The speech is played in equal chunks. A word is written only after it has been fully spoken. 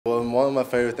one of my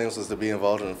favorite things was to be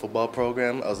involved in a football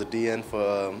program. I was a DN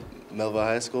for Mehlville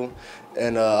High School,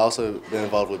 and I also been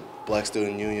involved with Black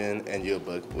Student Union and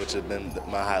Yearbook, which have been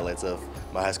my highlights of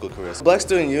my high school career. Black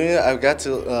Student Union,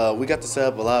 we got to set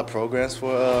up a lot of programs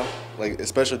for, like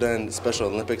especially during Special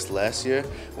Olympics last year,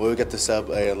 where we got to set up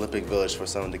an Olympic village for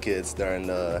some of the kids during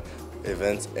the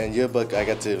events. And Yearbook, I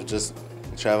got to just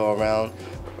travel around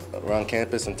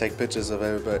campus and take pictures of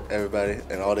everybody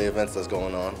and all the events that's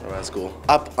going on around school.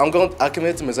 I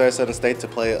committed to Missouri Southern State to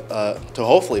play, to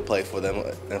hopefully play for them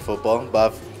in football,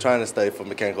 but I'm trying to study for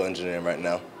mechanical engineering right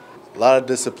now. A lot of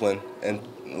discipline and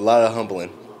a lot of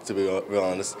humbling, to be real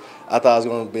honest. I thought I was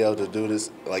going to be able to do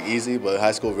this like easy, but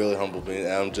high school really humbled me, and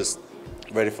I'm just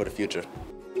ready for the future.